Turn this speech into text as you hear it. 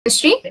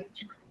Tanushree?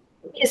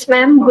 Yes,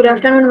 ma'am. Good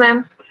afternoon,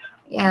 ma'am.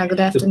 Yeah, good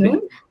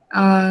afternoon.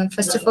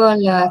 First of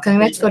all,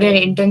 congrats for your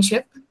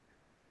internship.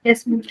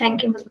 Yes, ma'am.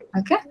 Thank you.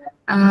 Okay.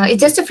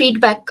 It's just a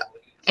feedback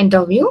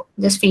interview,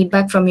 just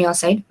feedback from your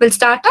side. We'll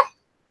start.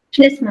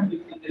 Yes,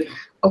 ma'am.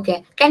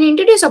 Okay. Can you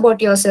introduce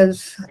about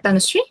yourself,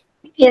 Tanushree?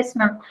 Yes,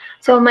 ma'am.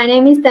 So my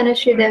name is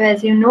Tanushree,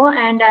 as you know,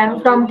 and I'm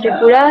from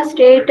Tripura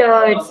state.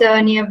 It's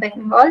near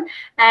Bengal,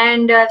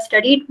 and I've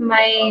studied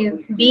my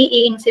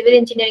BE in civil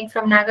engineering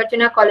from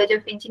Nagarjuna College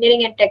of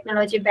Engineering and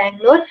Technology,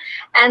 Bangalore.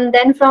 And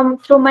then from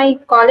through my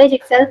college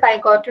itself, I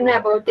got to know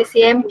about the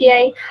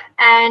CMTI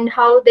and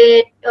how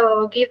they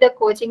give the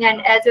coaching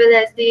and as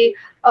well as the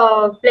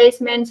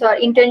placements or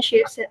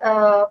internships.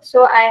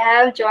 So I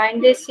have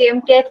joined this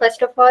CMTI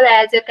first of all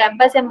as a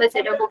campus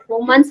ambassador for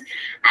 4 months,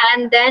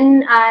 and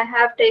then I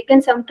have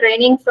taken some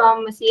training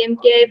from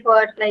CMTI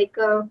for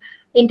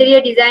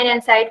interior design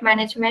and site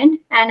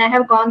management, and I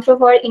have gone through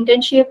for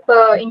internship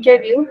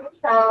interview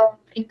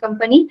in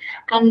company,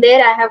 and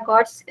there I have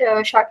got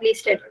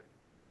shortlisted.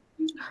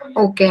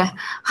 Okay.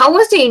 How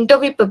was the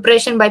interview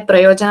preparation by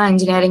Prayojana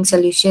Engineering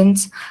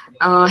Solutions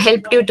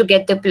helped you to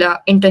get the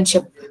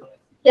internship?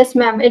 Yes,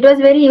 ma'am. It was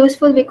very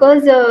useful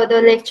because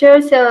the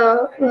lectures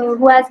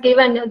who has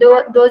given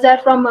those are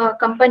from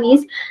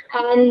companies,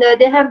 and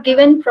they have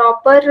given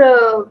proper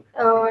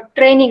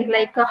training,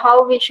 like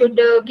how we should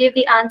give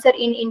the answer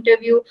in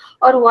interview,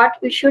 or what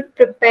we should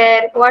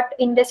prepare, what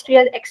industry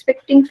is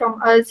expecting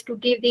from us to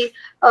give the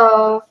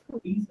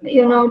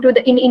to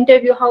the in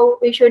interview, how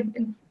we should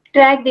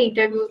track the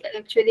interview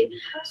actually.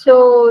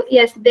 So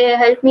yes, they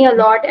helped me a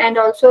lot, and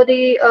also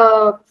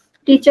the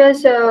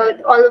teachers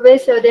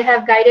always they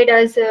have guided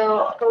us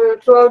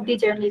throughout the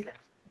journey.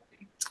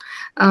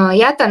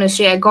 Yeah,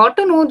 Tanushree, I got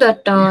to know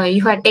that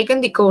you had taken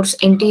the course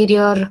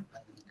interior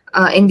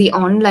in the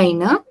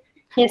online.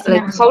 Yes,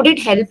 Like, ma'am. how did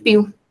it help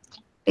you?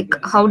 Like,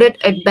 how did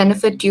it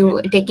benefit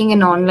you taking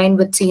an online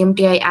with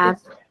CMTI app?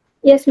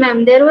 Yes,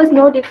 ma'am. There was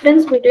no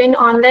difference between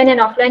online and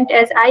offline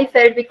as I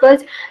felt,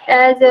 because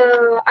as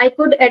I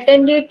could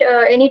attend it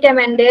anytime,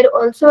 and there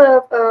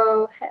also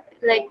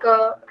like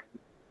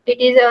it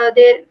is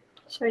there.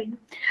 Sorry,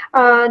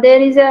 there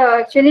is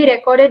a actually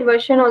recorded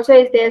version also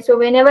is there. So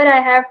whenever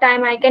I have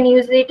time, I can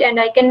use it and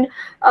I can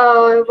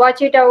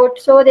watch it out.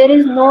 So there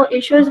is no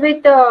issues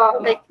with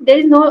there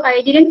is no.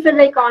 I didn't feel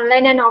like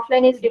online and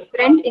offline is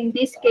different in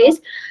this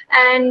case,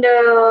 and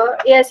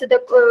yes,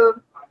 the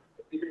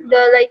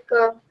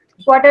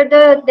what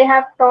are they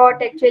have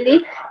taught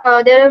actually.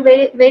 There are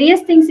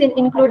various things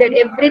included,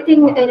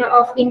 everything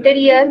of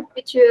interior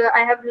which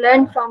I have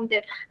learned from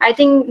there. I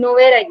think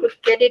nowhere I could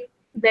get it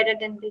better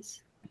than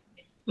this.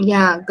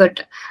 Yeah,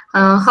 good.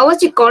 How was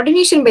the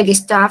coordination by the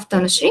staff,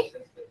 Tanushree?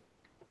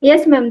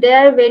 Yes, ma'am. They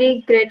are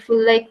very grateful.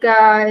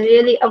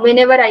 Really,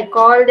 whenever I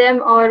call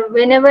them or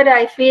whenever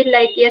I feel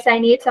like yes, I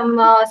need some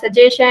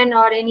suggestion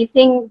or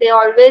anything, they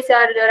always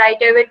are right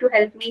away to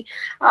help me.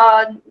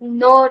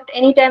 Not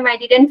anytime I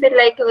didn't feel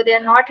like they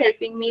are not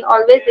helping me.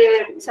 Always they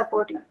were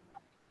supporting.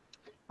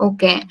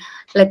 Okay.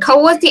 Like,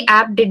 how was the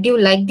app? Did you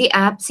like the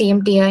app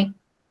CMTI?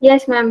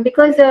 Yes, ma'am,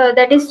 because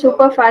that is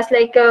super fast.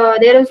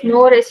 There is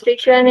no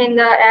restriction in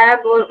the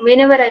app, or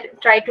whenever I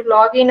try to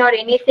log in or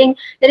anything,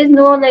 there is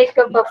no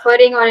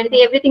buffering or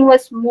anything. Everything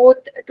was smooth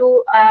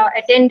to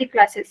attend the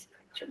classes.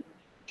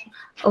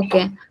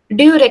 Okay.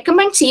 Do you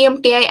recommend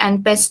CMTI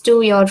and PES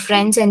to your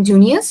friends and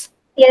juniors?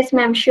 Yes,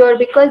 ma'am, sure,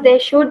 because they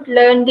should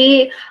learn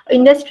the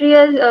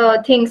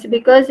industrial things,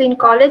 because in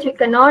college we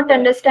cannot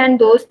understand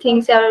those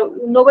things.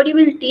 Nobody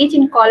will teach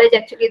in college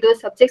actually. Those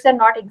subjects are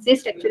not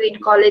exist actually in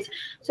college.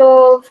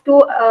 So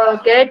to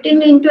get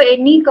into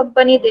any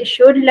company, they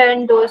should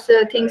learn those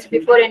things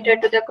before enter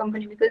to the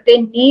company, because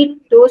they need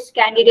those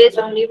candidates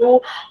only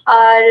who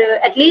are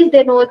at least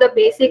they know the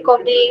basic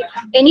of the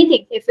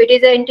anything. If it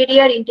is an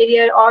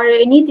interior or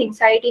anything,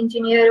 site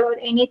engineer or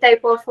any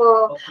type of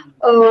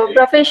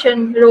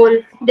profession role,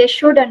 they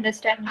should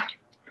understand it.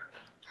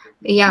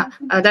 Yeah,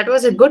 that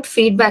was a good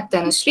feedback,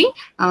 Tanushree.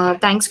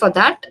 Thanks for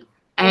that. Thank you,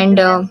 And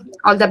ma'am.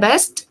 all the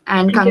best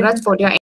and Thank you, congrats ma'am. for your